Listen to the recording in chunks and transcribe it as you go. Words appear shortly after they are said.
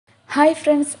Hi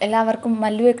friends, എല്ലാവർക്കും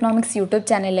Macroeconomics YouTube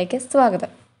ചാനലിലേക്ക്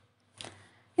സ്വാഗതം.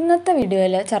 ഇന്നത്തെ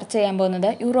വീഡിയോയിൽ ചർച്ച ചെയ്യാൻ പോകുന്നത്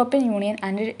യൂറോപ്യൻ യൂണിയൻ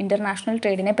ആൻഡ് ഇൻ്റർനാഷണൽ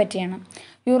ട്രേഡിനെ പറ്റിയാണ്.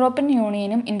 യൂറോപ്യൻ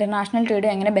യൂണിയനും ഇൻ്റർനാഷണൽ ട്രേഡും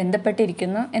എങ്ങനെ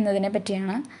ബന്ധപ്പെട്ടിരിക്കുന്നു എന്നതിനെ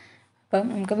പറ്റിയാണ്. അപ്പം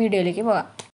നമുക്ക് വീഡിയോയിലേക്ക് പോകാം.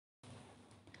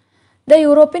 The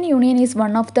European Union is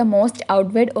one of the most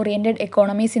outward-oriented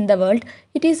economies in the world.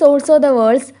 It is also the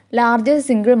world's largest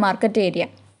single market area.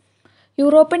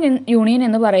 European union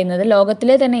എന്ന് പറയുന്നത്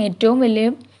ലോകത്തിലെ തന്നെ ഏറ്റവും വലിയ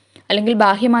അല്ലെങ്കിൽ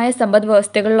ബാഹ്യമായ സമ്പദ്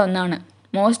വ്യവസ്ഥകളിലൊന്നാണ്.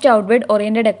 Most outward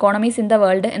oriented economies in the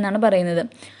world എന്നാണ് പറയുന്നത്.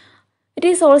 It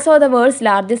is also the world's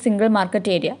largest single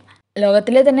market area.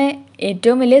 ലോകത്തിലെ തന്നെ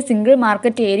ഏറ്റവും വലിയ single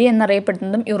market area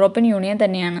എന്നറിയപ്പെടുന്നതും European union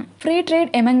തന്നെയാണ്. Free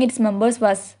trade among it's members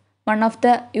was one of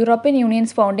the European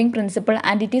Union's founding principle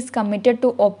and it is committed to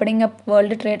opening up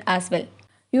world trade as well.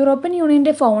 European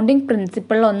യൂണിയൻ്റെ founding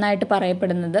പ്രിൻസിപ്പിളിൽ ഒന്നായിട്ട്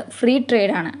പറയപ്പെടുന്നത് free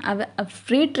ട്രേഡാണ്.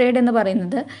 Free trade എന്ന്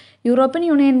പറയുന്നത് European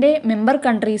യൂണിയൻ്റെ member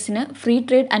കൺട്രീസിന് free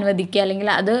trade അനുവദിക്കുക അല്ലെങ്കിൽ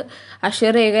അത്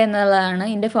assure ചെയ്യുക എന്നുള്ളതാണ്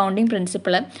ഇതിൻ്റെ ഫൗണ്ടിങ്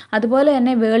പ്രിൻസിപ്പിൾ. അതുപോലെ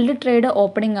തന്നെ വേൾഡ് ട്രേഡ്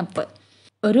ഓപ്പണിംഗ് അപ്പ്,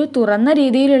 ഒരു തുറന്ന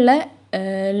രീതിയിലുള്ള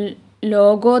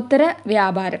ലോകോത്തര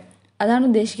വ്യാപാരം, അതാണ്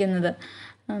ഉദ്ദേശിക്കുന്നത്.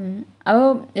 അപ്പോൾ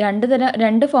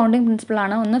രണ്ട് ഫൗണ്ടിങ്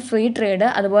പ്രിൻസിപ്പിളാണ്. ഒന്ന് ഫ്രീ ട്രേഡ്,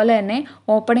 അതുപോലെ തന്നെ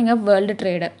ഓപ്പണിംഗ് അപ്പ് വേൾഡ്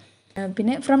ട്രേഡ്.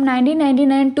 പിന്നെ from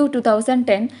 1999 to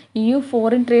 2010 EU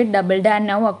foreign trade doubled and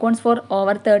now accounts for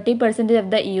over 30% of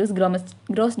the EU's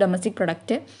gross domestic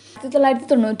product.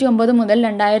 1999 മുതൽ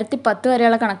 2010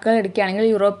 വരെയുള്ള കണക്കുകൾ എടുക്കുകയാണെങ്കിൽ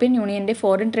യൂറോപ്യൻ യൂണിയൻ്റെ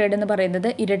ഫോറിൻ ട്രേഡ് എന്ന് പറയുന്നത്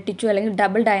ഇരട്ടിച്ചു അല്ലെങ്കിൽ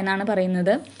ഡബിൾഡ് ആയെന്നാണ്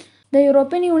പറയുന്നത്. The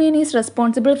European Union is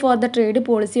responsible for the trade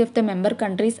policy of the member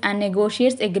countries and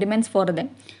negotiates agreements for them.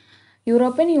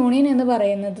 European union എന്ന്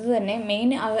പറയുന്നത് തന്നെ മെയിൻ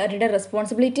അവരുടെ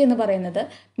റെസ്പോൺസിബിലിറ്റി എന്ന് പറയുന്നത്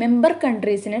മെമ്പർ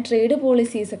കൺട്രീസിന് ട്രേഡ്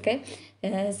പോളിസീസൊക്കെ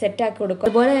സെറ്റാക്കി കൊടുക്കും.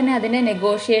 അതുപോലെ തന്നെ അതിൻ്റെ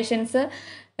നെഗോഷിയേഷൻസ്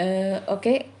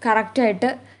ഒക്കെ കറക്റ്റായിട്ട്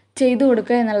ചെയ്തു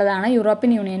കൊടുക്കുക എന്നുള്ളതാണ്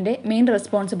യൂറോപ്യൻ യൂണിയൻ്റെ main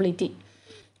responsibility.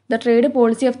 The trade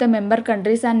policy of the member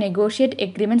countries and negotiate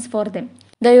agreements for them.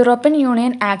 The European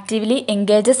Union actively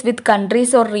engages with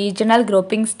countries or regional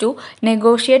groupings to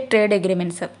negotiate trade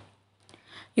agreements.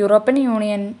 European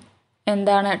union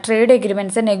trade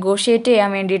agreements negotiate ചെയ്യാൻ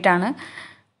വേണ്ടിയിട്ടാണ്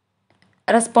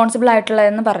responsible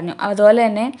ആയിട്ടുള്ളതെന്ന് പറഞ്ഞു. അതുപോലെ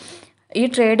തന്നെ ഈ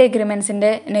trade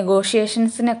എഗ്രിമെൻറ്റ്സിൻ്റെ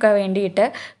നെഗോഷിയേഷൻസിനൊക്കെ വേണ്ടിയിട്ട്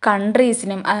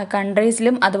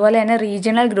കൺട്രീസിലും അതുപോലെ തന്നെ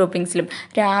regional ഗ്രൂപ്പിങ്സിലും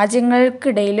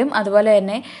രാജ്യങ്ങൾക്കിടയിലും അതുപോലെ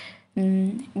തന്നെ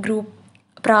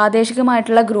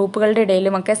പ്രാദേശികമായിട്ടുള്ള ഗ്രൂപ്പുകളുടെ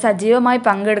ഇടയിലുമൊക്കെ സജീവമായി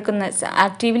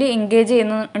ആക്റ്റീവ്ലി എൻഗേജ്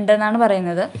ചെയ്യുന്നുണ്ടെന്നാണ്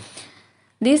പറയുന്നത്.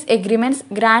 These agreements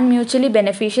grant mutually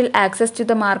beneficial access to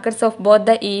the markets of both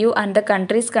the EU and the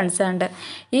countries concerned.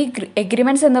 ഈ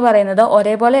എഗ്രിമെൻറ്റ്സ് എന്ന് പറയുന്നത്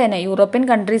ഒരേപോലെ തന്നെ യൂറോപ്യൻ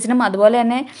കൺട്രീസിനും അതുപോലെ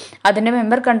തന്നെ അതിൻ്റെ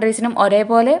മെമ്പർ കൺട്രീസിനും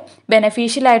ഒരേപോലെ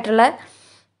ബെനഫിഷ്യൽ ആയിട്ടുള്ള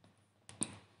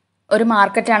ഒരു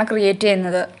മാർക്കറ്റാണ് ക്രിയേറ്റ്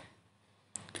ചെയ്യുന്നത്.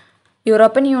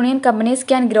 European union companies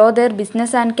can grow there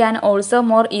business and can also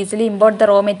more easily import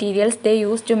the raw materials they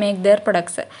use to make their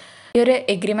products. ഈ ഒരു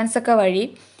എഗ്രിമെൻറ്റ്സ് ഒക്കെ വഴി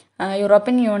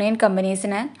യൂറോപ്യൻ യൂണിയൻ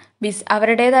കമ്പനീസിന്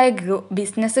അവരുടേതായ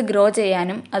ബിസിനസ് ഗ്രോ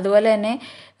ചെയ്യാനും അതുപോലെ തന്നെ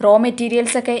റോ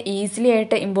മെറ്റീരിയൽസൊക്കെ ഈസിലി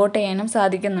ആയിട്ട് ഇമ്പോർട്ട് ചെയ്യാനും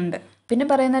സാധിക്കുന്നുണ്ട്. പിന്നെ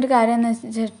പറയുന്ന ഒരു കാര്യം എന്ന്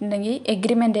വെച്ചിട്ടുണ്ടെങ്കിൽ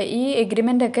ഈ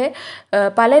എഗ്രിമെൻ്റൊക്കെ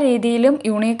പല രീതിയിലും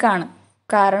യുണീക്കാണ്.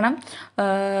 കാരണം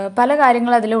പല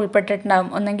കാര്യങ്ങളും അതിൽ ഉൾപ്പെട്ടിട്ടുണ്ടാകും.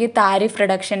 ഒന്നെങ്കിൽ താരിഫ്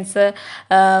റിഡക്ഷൻസ്,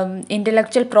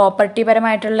 ഇൻ്റലക്ച്വൽ പ്രോപ്പർട്ടി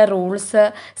പരമായിട്ടുള്ള റൂൾസ്,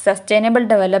 സസ്റ്റൈനബിൾ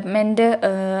ഡെവലപ്മെൻറ്റ്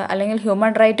അല്ലെങ്കിൽ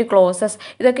ഹ്യൂമൻ റൈറ്റ് ക്ലോസസ്,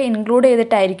 ഇതൊക്കെ ഇൻക്ലൂഡ്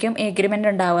ചെയ്തിട്ടായിരിക്കും ഈ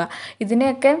എഗ്രിമെൻ്റ് ഉണ്ടാവുക.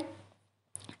 ഇതിനെയൊക്കെ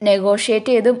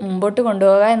നെഗോഷിയേറ്റ് ചെയ്ത് മുമ്പോട്ട്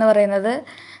കൊണ്ടുപോകുക എന്ന് പറയുന്നത്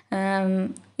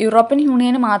യൂറോപ്യൻ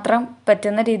യൂണിയന് മാത്രം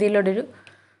പറ്റുന്ന രീതിയിലുള്ളൊരു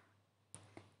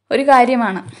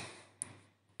കാര്യമാണ്.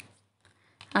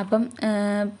 അപ്പം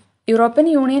യൂറോപ്യൻ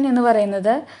യൂണിയൻ എന്ന്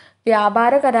പറയുന്നത്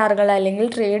വ്യാപാര കരാറുകൾ അല്ലെങ്കിൽ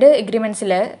ട്രേഡ്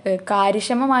എഗ്രിമെൻറ്റ്സിൽ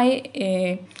കാര്യക്ഷമമായി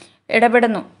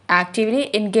ഇടപെടുന്നു. ആക്റ്റീവ്ലി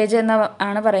എൻഗേജ്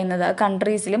എന്നാണ് പറയുന്നത്.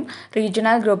 കൺട്രീസിലും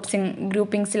റീജിയണൽ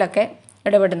ഗ്രൂപ്പിങ്സിലൊക്കെ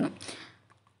ഇടപെടുന്നു.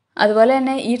 അതുപോലെ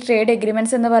തന്നെ ഈ ട്രേഡ്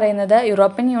എഗ്രിമെൻറ്റ്സ് എന്ന് പറയുന്നത്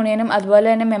യൂറോപ്യൻ യൂണിയനും അതുപോലെ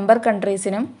തന്നെ മെമ്പർ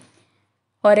കൺട്രീസിനും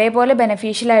ഒരേപോലെ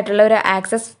ബെനഫിഷ്യൽ ആയിട്ടുള്ള ഒരു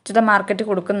ആക്സസ് ടു ദ മാർക്കറ്റ്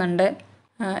കൊടുക്കുന്നുണ്ട്.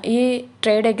 ഈ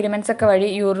ട്രേഡ് എഗ്രിമെൻറ്റ്സ് ഒക്കെ വഴി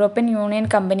യൂറോപ്യൻ യൂണിയൻ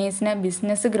കമ്പനീസിന്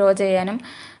ബിസിനസ് ഗ്രോ ചെയ്യാനും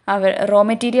റോ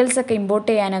മെറ്റീരിയൽസ് ഒക്കെ ഇമ്പോർട്ട്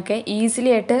ചെയ്യാനൊക്കെ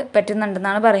ഈസിലി ആയിട്ട്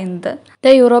പറ്റുന്നുണ്ടെന്നാണ് പറയുന്നത്.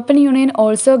 The European union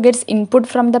also gets input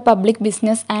from the public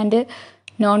business and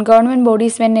non government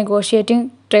bodies when negotiating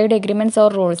trade agreements or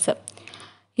rules.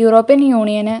 European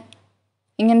union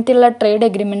ഇങ്ങനത്തെയുള്ള trade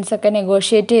agreements ഒക്കെ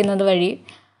negotiate ചെയ്യുന്നത് വഴി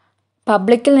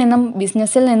പബ്ലിക്കിൽ നിന്നും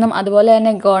ബിസിനസ്സിൽ നിന്നും അതുപോലെ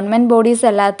തന്നെ ഗവൺമെൻറ് ബോഡീസ്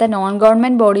അല്ലാത്ത നോൺ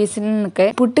ഗവൺമെൻറ് ബോഡീസിൽ നിന്നൊക്കെ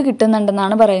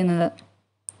കിട്ടുന്നുണ്ടെന്നാണ് പറയുന്നത്.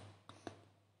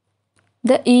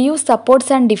 The EU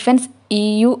supports and defends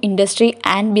EU industry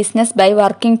and business by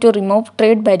working to remove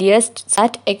trade barriers so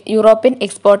that European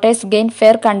exporters gain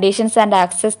fair conditions and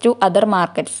access to other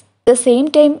markets. At the same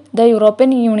time, the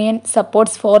European Union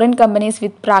supports foreign companies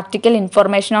with practical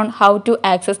information on how to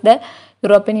access the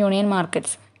European Union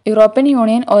markets. European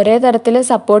union ഒരേ തരത്തിൽ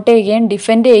support ചെയ്യുകയും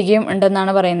defend ചെയ്യുകയും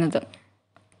ഉണ്ടെന്നാണ് പറയുന്നത്.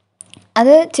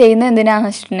 അത് ചെയ്യുന്നത് എന്തിനാണെന്ന്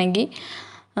വെച്ചിട്ടുണ്ടെങ്കിൽ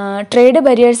ട്രേഡ്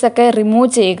ബരിയേഴ്സൊക്കെ റിമൂവ്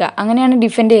ചെയ്യുക, അങ്ങനെയാണ്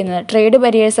ഡിഫെൻഡ് ചെയ്യുന്നത്. ട്രേഡ്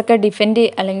ബരിയേഴ്സൊക്കെ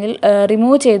അല്ലെങ്കിൽ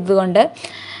റിമൂവ് ചെയ്തതുകൊണ്ട്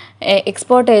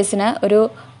എക്സ്പോർട്ടേഴ്സിന് ഒരു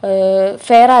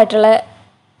ഫെയർ ആയിട്ടുള്ള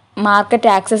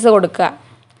മാർക്കറ്റ് ആക്സസ് കൊടുക്കുക,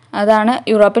 അതാണ്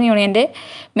യൂറോപ്യൻ യൂണിയൻ്റെ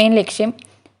മെയിൻ ലക്ഷ്യം.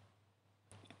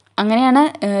 അങ്ങനെയാണ്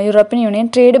യൂറോപ്യൻ യൂണിയൻ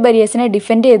ട്രേഡ് ബരിയേഴ്സിനെ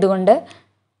ഡിഫെൻഡ് ചെയ്തുകൊണ്ട്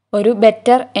ഒരു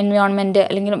ബെറ്റർ എൻവയോൺമെൻറ്റ്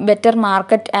അല്ലെങ്കിൽ ബെറ്റർ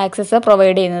മാർക്കറ്റ് ആക്സസ്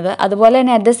പ്രൊവൈഡ് ചെയ്യുന്നത്. അതുപോലെ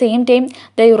തന്നെ at the same time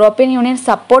the European union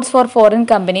supports four foreign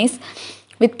companies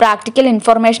with practical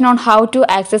information on how to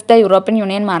access the European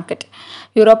union market.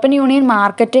 European union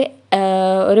market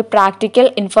ഒരു practical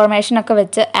ഇൻഫർമേഷനൊക്കെ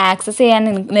വെച്ച് access ചെയ്യാൻ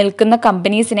നിൽക്കുന്ന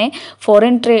കമ്പനീസിനെ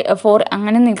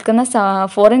അങ്ങനെ നിൽക്കുന്ന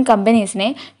foreign കമ്പനീസിനെ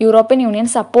European union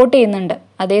support ചെയ്യുന്നുണ്ട്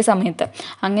അതേ സമയത്ത്.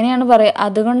 അങ്ങനെയാണ്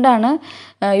അതുകൊണ്ടാണ്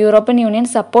European union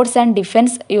supports and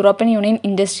defence European union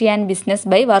industry and business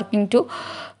by working to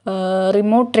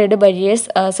remove trade barriers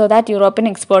so that European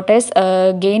exporters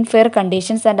gain fair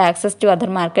conditions and access to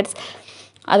other markets.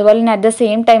 അതുപോലെ തന്നെ at the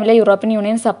same ടൈമിൽ European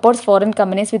union supports foreign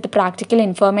companies with practical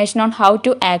information on how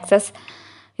to access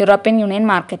European union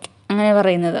market, അങ്ങനെ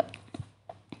പറയുന്നത്.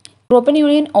 European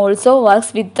union also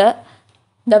works with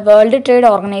the world trade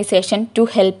organisation to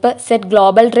help set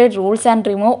global trade rules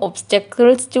and remove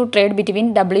obstacles to trade between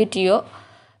WTO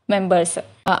members.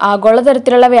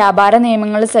 ആഗോളതരത്തിലുള്ള വ്യാപാര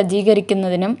നിയമങ്ങൾ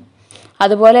സജ്ജീകരിക്കുന്നതിനും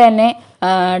അതുപോലെ തന്നെ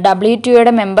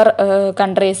WTOയുടെ member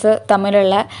countries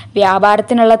തമ്മിലുള്ള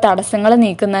വ്യാപാരത്തിനുള്ള തടസ്സങ്ങൾ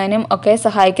നീക്കുന്നതിനും ഒക്കെ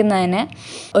സഹായിക്കുന്നതിന്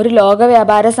ഒരു ലോക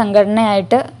വ്യാപാര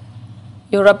സംഘടനയായിട്ട്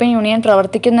യൂറോപ്യൻ യൂണിയൻ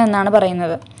പ്രവർത്തിക്കുന്നു എന്നാണ്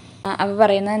പറയുന്നത്. അപ്പോൾ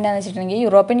പറയുന്നത് എന്താണെന്ന് വെച്ചിട്ടുണ്ടെങ്കിൽ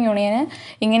യൂറോപ്യൻ യൂണിയന്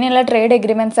ഇങ്ങനെയുള്ള ട്രേഡ്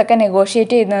എഗ്രിമെൻറ്റ്സ് ഒക്കെ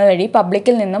നെഗോഷിയേറ്റ് ചെയ്യുന്നത് വഴി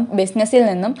പബ്ലിക്കിൽ നിന്നും ബിസിനസ്സിൽ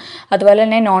നിന്നും അതുപോലെ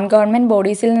തന്നെ നോൺ ഗവൺമെൻറ്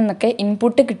ബോഡീസിൽ നിന്നൊക്കെ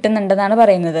ഇൻപുട്ട് കിട്ടുന്നുണ്ടെന്നാണ്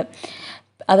പറയുന്നത്.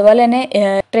 അതുപോലെ തന്നെ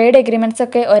ട്രേഡ് എഗ്രിമെൻറ്റ്സ്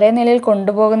ഒക്കെ ഒരേ നിലയിൽ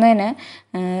കൊണ്ടുപോകുന്നതിന്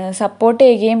സപ്പോർട്ട്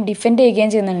ചെയ്യുകയും ഡിഫെൻഡ് ചെയ്യുകയും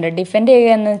ചെയ്യുന്നുണ്ട്. ഡിഫെൻഡ്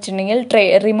ചെയ്യുക എന്ന് വെച്ചിട്ടുണ്ടെങ്കിൽ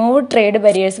റിമൂവ് ട്രേഡ്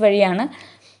ബരിയേഴ്സ് വഴിയാണ്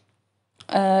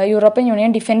യൂറോപ്യൻ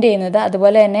യൂണിയൻ ഡിഫെൻഡ് ചെയ്യുന്നത്.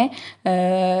 അതുപോലെ തന്നെ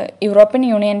യൂറോപ്യൻ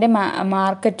യൂണിയൻ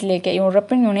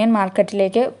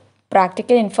മാർക്കറ്റിലേക്ക്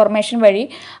പ്രാക്ടിക്കൽ ഇൻഫർമേഷൻ വഴി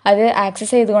അത്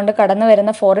ആക്സസ് ചെയ്തുകൊണ്ട് കടന്നു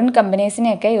വരുന്ന ഫോറിൻ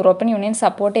കമ്പനീസിനെയൊക്കെ യൂറോപ്യൻ യൂണിയൻ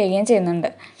സപ്പോർട്ട് ചെയ്യുകയും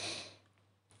ചെയ്യുന്നുണ്ട്.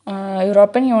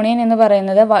 യൂറോപ്യൻ യൂണിയൻ എന്ന്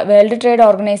പറയുന്നത് വേൾഡ് ട്രേഡ്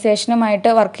ഓർഗനൈസേഷനുമായിട്ട്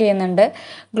വർക്ക് ചെയ്യുന്നുണ്ട്.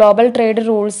 ഗ്ലോബൽ ട്രേഡ്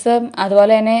റൂൾസ്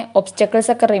അതുപോലെ തന്നെ ഒബ്സ്റ്റക്കിൾസ്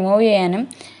ഒക്കെ റിമൂവ് ചെയ്യാനും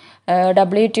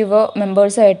WTO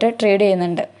മെമ്പേഴ്സുമായിട്ട് ട്രേഡ്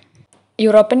ചെയ്യുന്നുണ്ട്.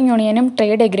 യൂറോപ്യൻ യൂണിയനും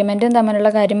ട്രേഡ് എഗ്രിമെൻറ്റും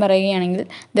തമ്മിലുള്ള കാര്യം പറയുകയാണെങ്കിൽ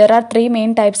there are 3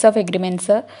 main types of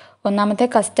agreements. ഒന്നാമത്തെ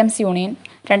കസ്റ്റംസ് യൂണിയൻ,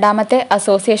 രണ്ടാമത്തെ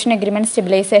association agreements,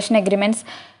 stabilisation agreements,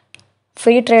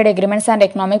 free trade agreements and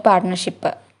economic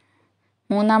partnership.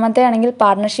 മൂന്നാമത്തെ ആണെങ്കിൽ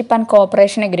പാർട്ട്ണർഷിപ്പ് ആൻഡ്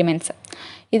കോഓപ്പറേഷൻ എഗ്രിമെൻറ്റ്സ്.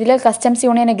 ഇതിൽ കസ്റ്റംസ്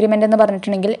യൂണിയൻ എഗ്രിമെൻ്റ് എന്ന്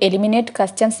പറഞ്ഞിട്ടുണ്ടെങ്കിൽ eliminate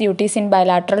customs duties in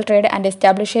bilateral trade and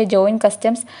establish A joint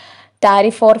customs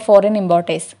tariff four foreign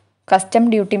importers. Custom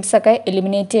duties ഒക്കെ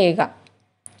eliminate ചെയ്യുക.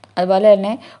 അതുപോലെ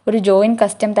തന്നെ ഒരു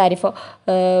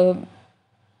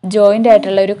ജോയിൻ്റ്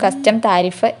ആയിട്ടുള്ള ഒരു കസ്റ്റം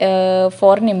താരിഫ്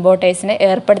ഫോറിൻ ഇമ്പോർട്ടേഴ്സിന്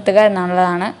ഏർപ്പെടുത്തുക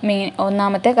എന്നുള്ളതാണ്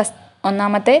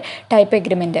ഒന്നാമത്തെ ടൈപ്പ്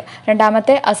എഗ്രിമെൻറ്റ്.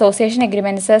 രണ്ടാമത്തെ association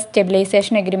agreements,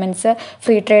 stabilisation agreements,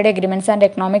 free trade agreements and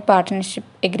economic partnership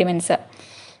agreements.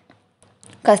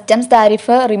 Customs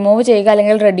tariff remove ചെയ്യുക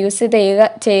അല്ലെങ്കിൽ റെഡ്യൂസ്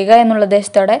ചെയ്യുക എന്നുള്ള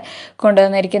ഉദ്ദേശത്തോടെ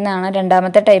കൊണ്ടുവന്നിരിക്കുന്നതാണ്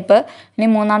രണ്ടാമത്തെ ടൈപ്പ്. ഇനി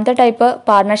മൂന്നാമത്തെ type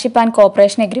partnership and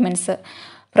cooperation agreements.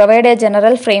 Provide A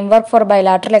general framework four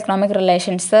bilateral economic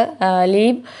relations,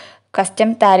 leave custom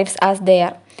tariffs as they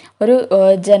are. ഒരു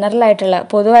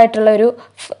പൊതുവായിട്ടുള്ള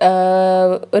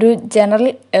ഒരു ജനറൽ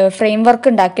ഫ്രെയിംവർക്ക്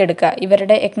ഉണ്ടാക്കിയെടുക്കുക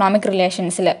ഇവരുടെ എക്കണോമിക്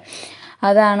റിലേഷൻസിൽ.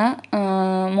 അതാണ്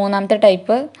മൂന്നാമത്തെ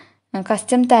ടൈപ്പ്.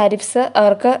 കസ്റ്റം താരിഫ്സ്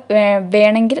അവർക്ക്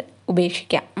വേണമെങ്കിൽ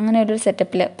ഉപേക്ഷിക്കാം. അങ്ങനെ ഒരു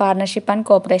സെറ്റപ്പിൽ പാർട്ണർഷിപ്പ് ആൻഡ്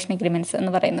കോഓപ്പറേഷൻ എഗ്രിമെൻറ്റ്സ്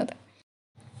എന്ന് പറയുന്നത്.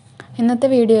 ഇന്നത്തെ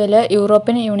വീഡിയോയിൽ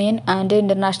യൂറോപ്യൻ യൂണിയൻ ആൻഡ്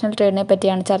ഇൻ്റർനാഷണൽ ട്രേഡിനെ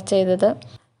പറ്റിയാണ് ചർച്ച ചെയ്തത്.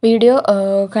 വീഡിയോ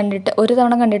ഒരു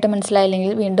തവണ കണ്ടിട്ട്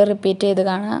മനസ്സിലായില്ലെങ്കിൽ വീണ്ടും റിപ്പീറ്റ് ചെയ്ത്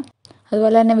കാണുക.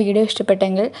 അതുപോലെ തന്നെ വീഡിയോ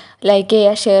ഇഷ്ടപ്പെട്ടെങ്കിൽ ലൈക്ക്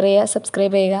ചെയ്യുക, ഷെയർ ചെയ്യുക,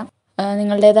 സബ്സ്ക്രൈബ് ചെയ്യുക.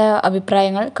 നിങ്ങളുടേതായ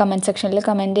അഭിപ്രായങ്ങൾ കമൻറ്റ് സെക്ഷനിൽ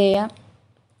കമൻറ്റ് ചെയ്യുക.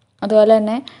 അതുപോലെ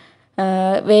തന്നെ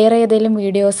വേറെ ഏതെങ്കിലും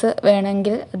വീഡിയോസ്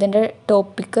വേണമെങ്കിൽ അതിൻ്റെ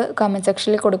ടോപ്പിക്ക് കമൻറ്റ്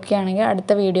സെക്ഷനിൽ കൊടുക്കുകയാണെങ്കിൽ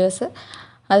അടുത്ത വീഡിയോസ്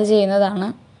അത് ചെയ്യുന്നതാണ്.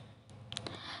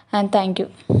 And thank you.